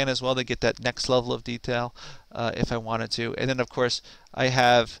again as well to get that next level of detail if I wanted to. And then of course I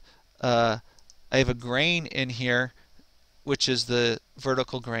have a grain in here, which is the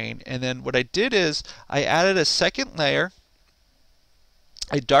vertical grain. And then what I did is I added a second layer.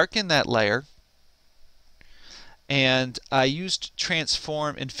 I darkened that layer, and I used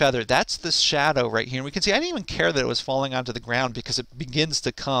transform and feather. That's the shadow right here. And we can see I didn't even care that it was falling onto the ground because it begins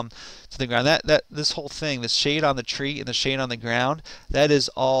to come to the ground. This whole thing, this shade on the tree and the shade on the ground, that is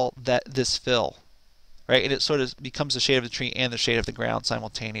all this fill, right? And it sort of becomes the shade of the tree and the shade of the ground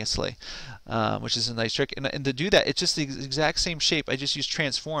simultaneously, which is a nice trick. And to do that, it's just the exact same shape. I just used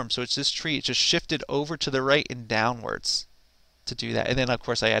transform, so it's this tree. It's just shifted over to the right and downwards to do that. And then of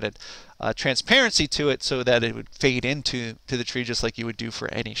course I added transparency to it so that it would fade into the tree just like you would do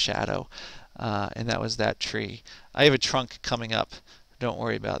for any shadow. And that was that tree. I have a trunk coming up. Don't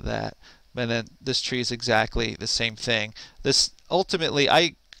worry about that. But then this tree is exactly the same thing. This ultimately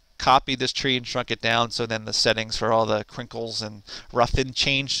I copied this tree and shrunk it down, so then the settings for all the crinkles and roughen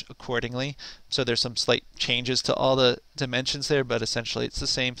change accordingly. So there's some slight changes to all the dimensions there, but essentially it's the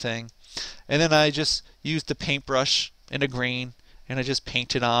same thing. And then I just used the paintbrush and a green, and I just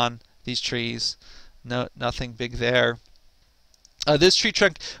painted on these trees. No, nothing big there. This tree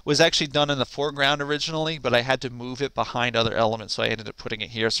trunk was actually done in the foreground originally, but I had to move it behind other elements, so I ended up putting it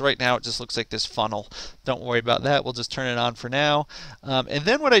here. So right now it just looks like this funnel. Don't worry about that. We'll just turn it on for now. And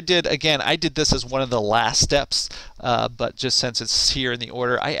then what I did, again, I did this as one of the last steps, but just since it's here in the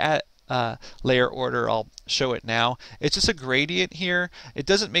order, I add layer order, I'll show it now. It's just a gradient here. It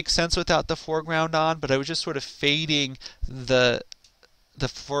doesn't make sense without the foreground on, but I was just sort of fading the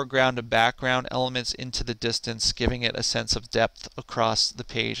foreground and background elements into the distance, giving it a sense of depth across the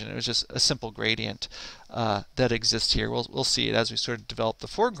page, and it was just a simple gradient that exists here. We'll see it as we sort of develop the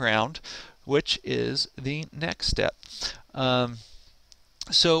foreground, which is the next step.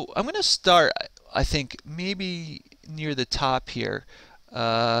 So I'm going to start, I think, maybe near the top here,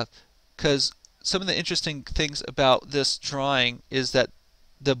 because some of the interesting things about this drawing is that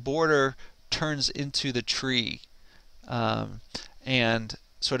the border turns into the tree and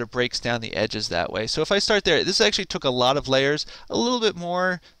sort of breaks down the edges that way. So if I start there, this actually took a lot of layers, a little bit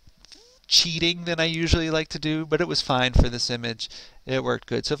more cheating than I usually like to do, but it was fine for this image. It worked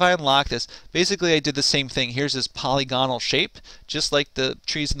good. So if I unlock this, basically I did the same thing. Here's this polygonal shape, just like the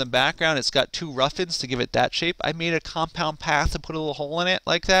trees in the background. It's got two roughens to give it that shape. I made a compound path to put a little hole in it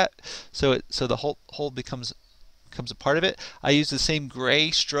like that, so the hole becomes a part of it. I used the same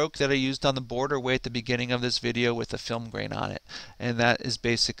gray stroke that I used on the border way at the beginning of this video with the film grain on it, and that is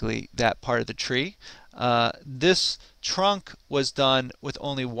basically that part of the tree. This trunk was done with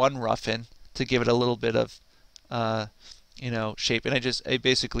only one roughen to give it a little bit of shape, and I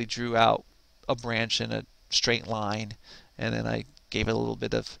basically drew out a branch in a straight line, and then I gave it a little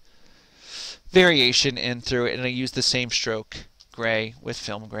bit of variation in through it, and I used the same stroke gray with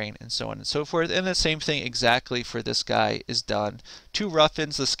film grain and so on and so forth. And the same thing exactly for this guy is done. Two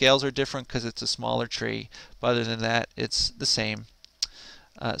roughens, the scales are different because it's a smaller tree, but other than that it's the same.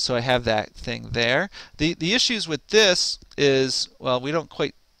 So I have that thing there. The issues with this is, well, we don't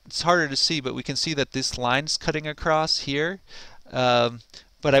quite, it's harder to see, but we can see that this line's cutting across here.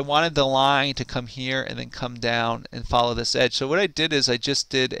 But I wanted the line to come here and then come down and follow this edge. So what I did is I just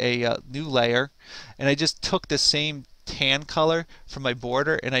did a new layer, and I just took the same tan color from my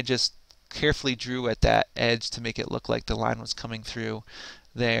border, and I just carefully drew at that edge to make it look like the line was coming through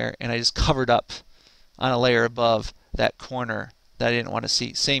there, and I just covered up on a layer above that corner that I didn't want to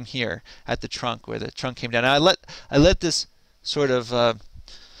see. Same here at the trunk where the trunk came down. Now I let this sort of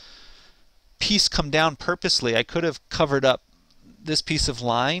piece come down purposely. I could have covered up this piece of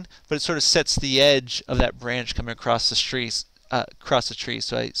line, but it sort of sets the edge of that branch coming across the tree,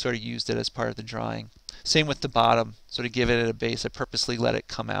 so I sort of used it as part of the drawing. Same with the bottom, sort of give it a base. I purposely let it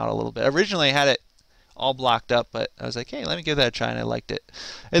come out a little bit. Originally I had it all blocked up, but I was like, hey, let me give that a try, and I liked it.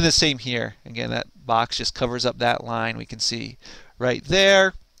 And the same here. Again, that box just covers up that line we can see right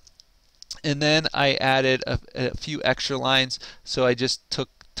there. And then I added a few extra lines, so I just took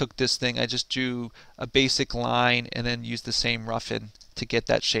this thing, I just drew a basic line and then used the same roughen to get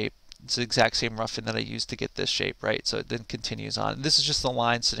that shape. It's the exact same roughen that I used to get this shape, right? So it then continues on. This is just the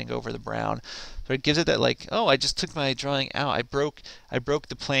line sitting over the brown. So it gives it that, like, oh, I just took my drawing out. I broke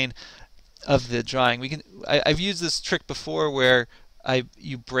the plane of the drawing. I've used this trick before where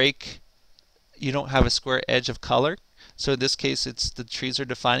you don't have a square edge of color. So in this case, it's the trees are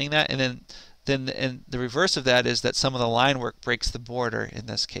defining that, and then the reverse of that is that some of the line work breaks the border in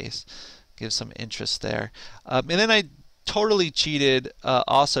this case. Gives some interest there. And then I totally cheated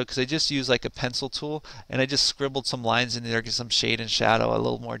also, because I just used like a pencil tool, and I just scribbled some lines in there, get some shade and shadow a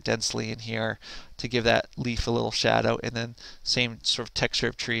little more densely in here to give that leaf a little shadow, and then same sort of texture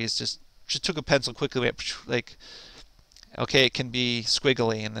of trees. Just took a pencil quickly, went like, okay, it can be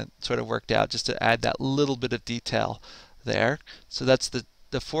squiggly, and then sort of worked out just to add that little bit of detail there. So that's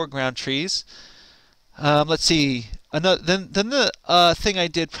the foreground trees. Let's see. Then the thing I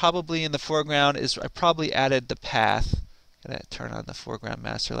did probably in the foreground is I probably added the path. Gotta turn on the foreground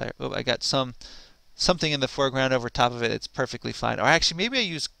master layer. Oh, I got something in the foreground over top of it. It's perfectly fine. Or actually, maybe I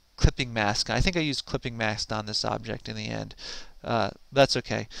used clipping mask. I think I used clipping mask on this object in the end. That's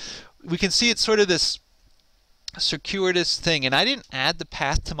okay. We can see it's sort of this circuitous thing, and I didn't add the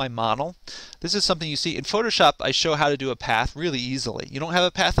path to my model. This is something you see in Photoshop. I show how to do a path really easily. You don't have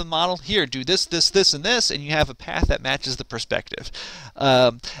a path in the model? Here, do this, this, this, and this, and you have a path that matches the perspective.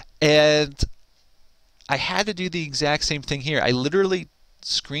 And I had to do the exact same thing here. I literally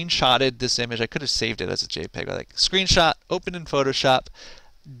screenshotted this image. I could have saved it as a JPEG. Like screenshot, opened in Photoshop,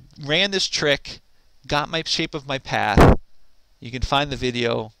 ran this trick, got my shape of my path. You can find the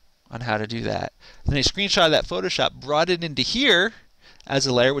video on how to do that. Then I screenshotted that Photoshop, brought it into here as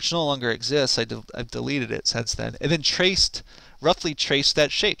a layer, which no longer exists. I've deleted it since then, and then roughly traced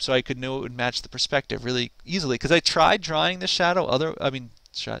that shape so I could know it would match the perspective really easily. Because I tried drawing this shadow,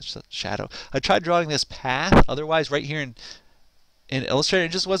 I tried drawing this path otherwise right here in Illustrator.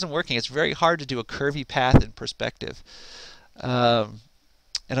 It just wasn't working. It's very hard to do a curvy path in perspective.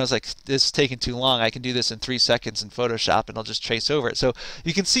 And I was like, this is taking too long. I can do this in 3 seconds in Photoshop, and I'll just trace over it. So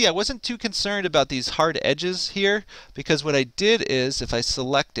you can see I wasn't too concerned about these hard edges here, because what I did is, if I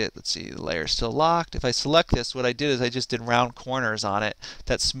select it, let's see, the layer's still locked. If I select this, what I did is I just did round corners on it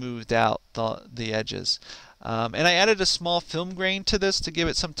that smoothed out the edges. And I added a small film grain to this to give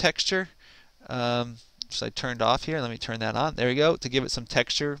it some texture. So I turned off here. Let me turn that on. There we go. To give it some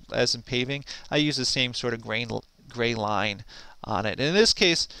texture, as in paving, I use the same sort of gray line on it. And in this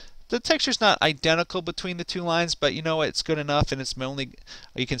case, the texture's not identical between the two lines, but you know what, it's good enough, and it's my only,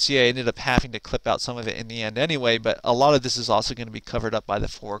 you can see I ended up having to clip out some of it in the end anyway, but a lot of this is also going to be covered up by the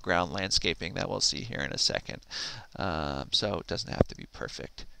foreground landscaping that we'll see here in a second. So it doesn't have to be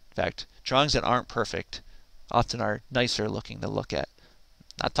perfect. In fact, drawings that aren't perfect often are nicer looking to look at.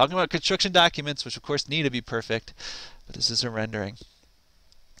 Not talking about construction documents, which of course need to be perfect, but this is a rendering.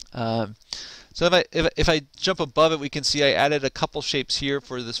 So if I jump above it, we can see I added a couple shapes here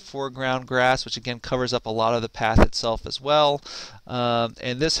for this foreground grass, which again covers up a lot of the path itself as well.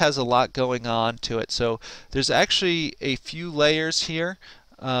 And this has a lot going on to it. So there's actually a few layers here.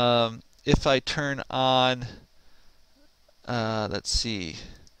 If I turn on, let's see,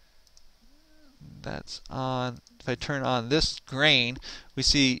 that's on. If I turn on this grain, we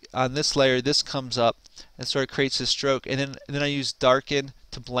see on this layer this comes up and sort of creates this stroke, and then I use darken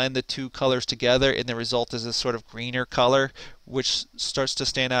to blend the two colors together, and the result is this sort of greener color, which starts to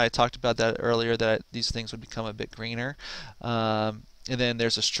stand out. I talked about that earlier, that these things would become a bit greener. And then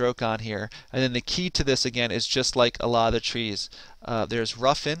there's a stroke on here, and then the key to this again is just like a lot of the trees. There's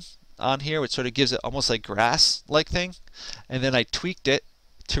roughen on here, which sort of gives it almost like grass-like thing, and then I tweaked it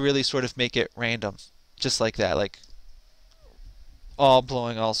to really sort of make it random, just like that, like all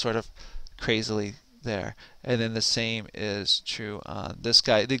blowing all sort of crazily there. And then the same is true on this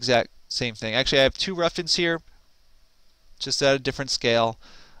guy, the exact same thing. Actually, I have two rough-ins here, just at a different scale,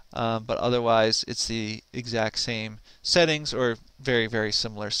 but otherwise it's the exact same settings or very, very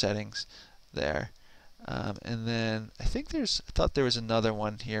similar settings there. And then I thought there was another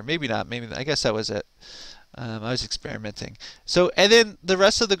one here. Maybe not. Maybe I guess that was it. I was experimenting. So, and then the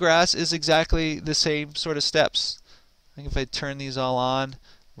rest of the grass is exactly the same sort of steps. I think if I turn these all on,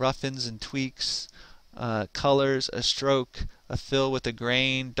 rough-ins and tweaks, colors, a stroke, a fill with a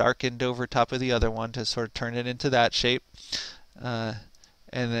grain darkened over top of the other one to sort of turn it into that shape. And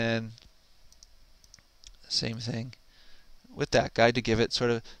then same thing with that guy to give it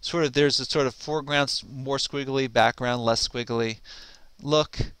sort of there's a sort of foreground more squiggly, background less squiggly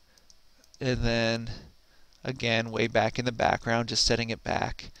look, and then again way back in the background just setting it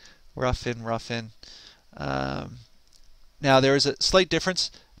back, rough in. Now there is a slight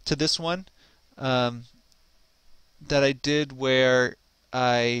difference to this one that I did where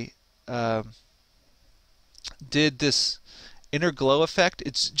I did this inner glow effect.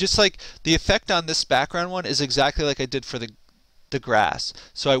 It's just like the effect on this background one is exactly like I did for the grass.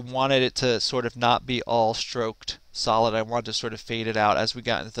 So I wanted it to sort of not be all stroked solid. I wanted to sort of fade it out as we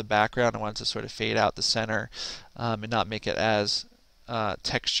got into the background. I wanted to sort of fade out the center and not make it as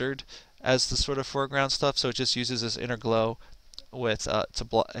textured as the sort of foreground stuff. So it just uses this inner glow with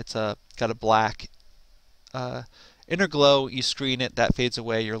it's got a black inner glow. You screen it, that fades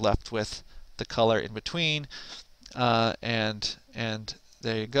away. You're left with the color in between, and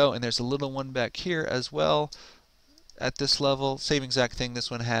there you go. And there's a little one back here as well. At this level, same exact thing this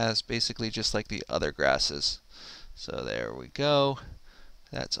one has, basically just like the other grasses. So there we go.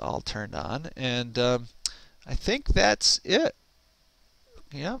 That's all turned on, and I think that's it.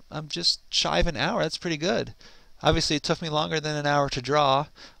 Yeah, I'm just shy of an hour. That's pretty good. Obviously, it took me longer than an hour to draw,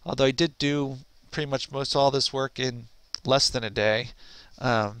 although I did do pretty much most all this work in less than a day.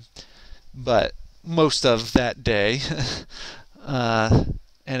 But most of that day, and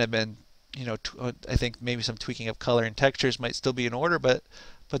I've been, I think maybe some tweaking of color and textures might still be in order, but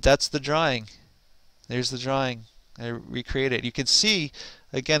that's the drawing. There's the drawing. I recreate it. You can see,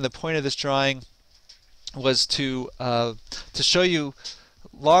 again, the point of this drawing was to show you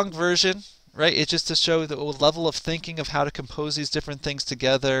long version, right? It's just to show the level of thinking of how to compose these different things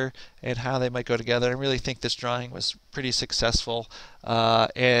together and how they might go together. I really think this drawing was pretty successful,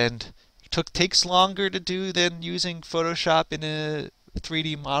 and takes longer to do than using Photoshop in a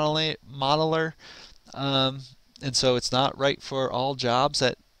 3D modeler, and so it's not right for all jobs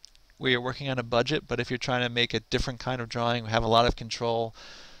that where you're working on a budget. But if you're trying to make a different kind of drawing, have a lot of control,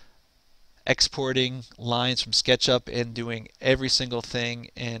 exporting lines from SketchUp and doing every single thing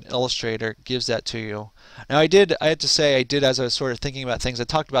in Illustrator gives that to you. Now I had to say I did, as I was sort of thinking about things, I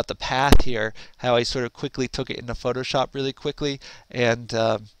talked about the path here, how I sort of quickly took it into Photoshop really quickly and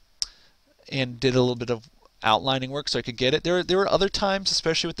did a little bit of outlining work so I could get it. There were other times,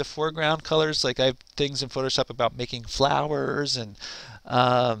 especially with the foreground colors, like I have things in Photoshop about making flowers and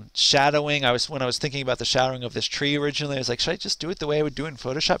shadowing. When I was thinking about the shadowing of this tree originally, I was like, should I just do it the way I would do it in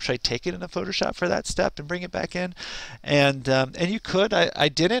Photoshop? Should I take it into Photoshop for that step and bring it back in? And you could. I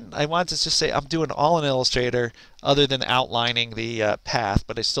didn't. I wanted to just say I'm doing all in Illustrator other than outlining the path,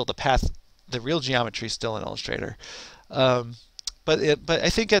 but the real geometry is still in Illustrator. But I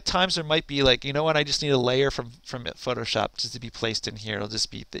think at times there might be like, you know what, I just need a layer from Photoshop just to be placed in here. It'll just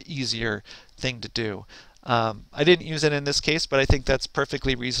be the easier thing to do. I didn't use it in this case, but I think that's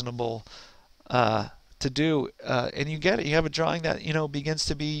perfectly reasonable to do. And you get it. You have a drawing that begins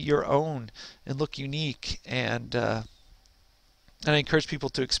to be your own and look unique. And I encourage people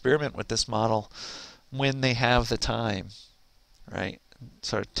to experiment with this model when they have the time, right?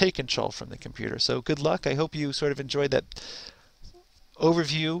 Sort of take control from the computer. So good luck. I hope you sort of enjoyed that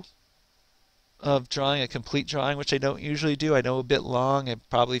overview of drawing, a complete drawing, which I don't usually do. I know a bit long, and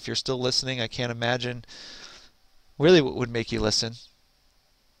probably if you're still listening, I can't imagine really what would make you listen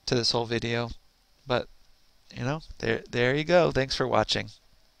to this whole video. But there you go. Thanks for watching.